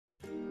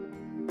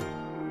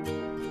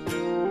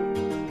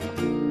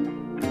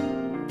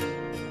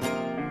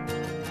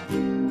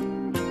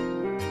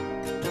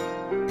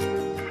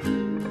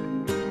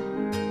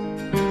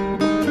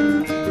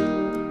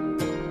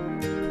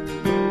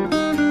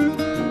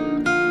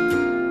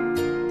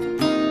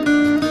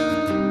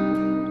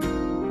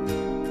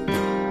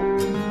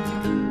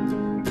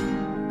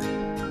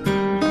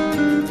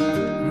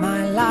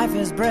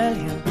is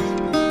brilliant.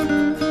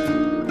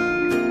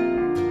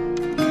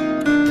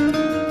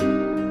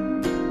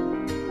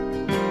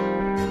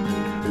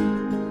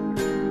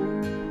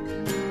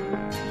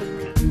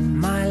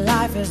 My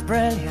life is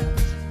brilliant.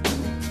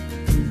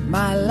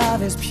 My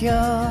love is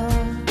pure.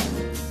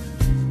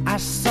 I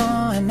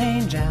saw an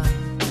angel,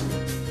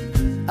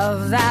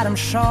 of that I'm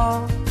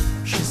sure.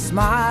 She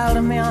smiled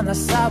at me on the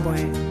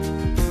subway.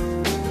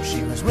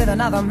 She was with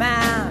another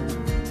man,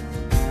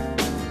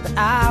 but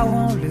I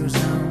won't lose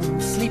no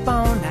sleep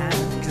on that,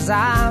 'cause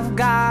I've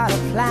got a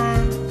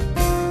plan.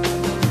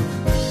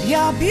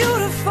 You're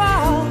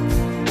beautiful.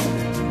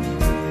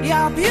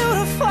 You're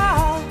beautiful.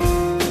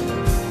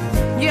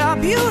 You're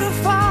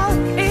beautiful,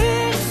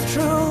 it's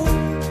true.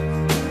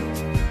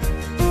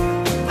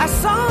 I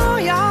saw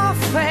your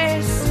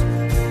face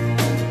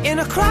in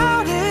a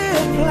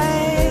crowded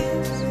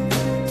place,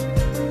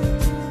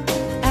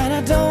 and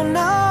I don't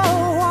know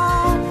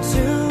what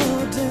to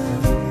do,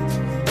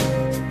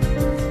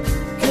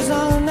 'cause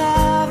I'll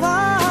never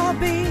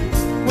be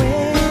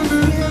with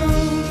you.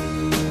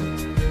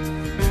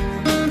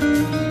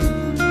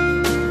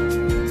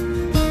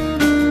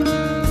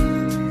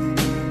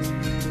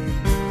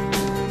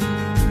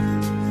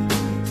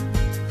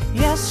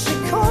 Yes, she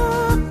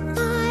caught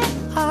my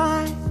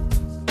eye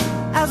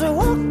as we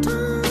walked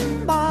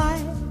on by.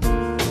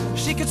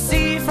 She could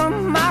see from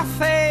my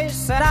face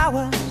that I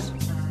was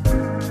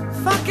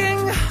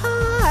fucking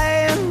high,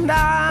 and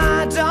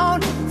I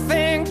don't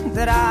think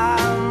that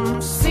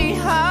I'll see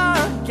her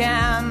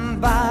again,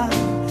 but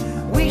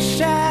we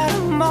shared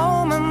a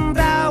moment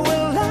that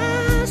will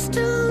last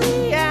till the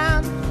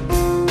end.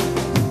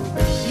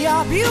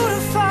 You're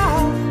beautiful.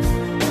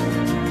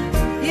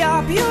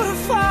 You're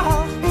beautiful.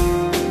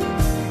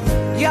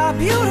 You're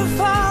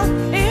beautiful,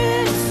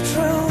 it's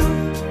true.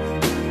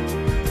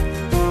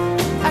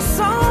 I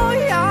saw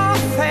your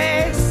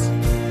face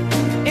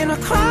in a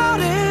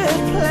crowded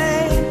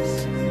place,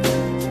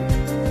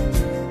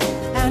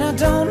 and I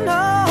don't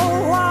know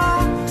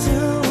what to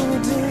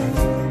do,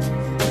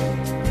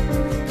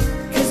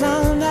 'cause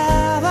I'll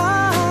never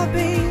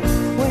be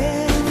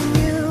with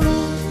you.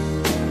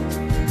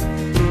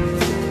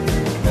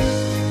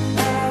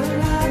 La,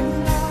 la,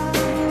 la.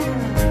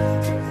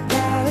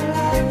 La,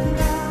 la, la.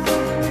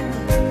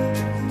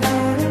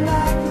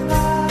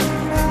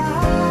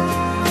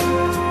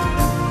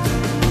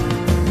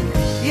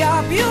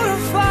 You're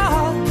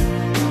beautiful.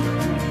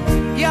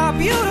 You're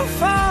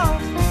beautiful.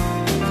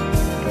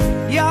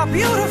 You're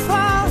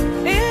beautiful,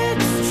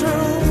 it's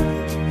true.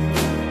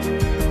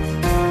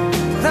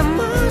 There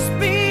must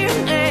be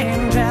an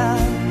angel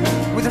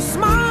with a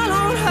smile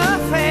on her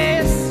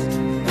face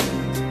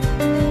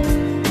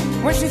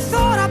when she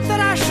thought up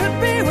that I should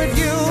be with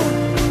you.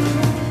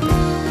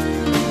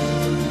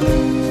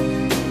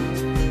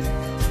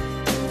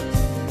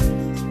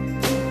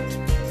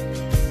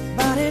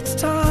 But it's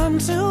time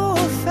to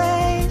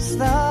face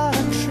the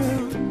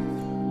truth.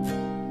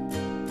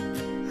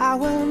 I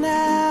will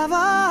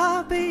never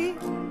be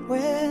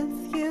with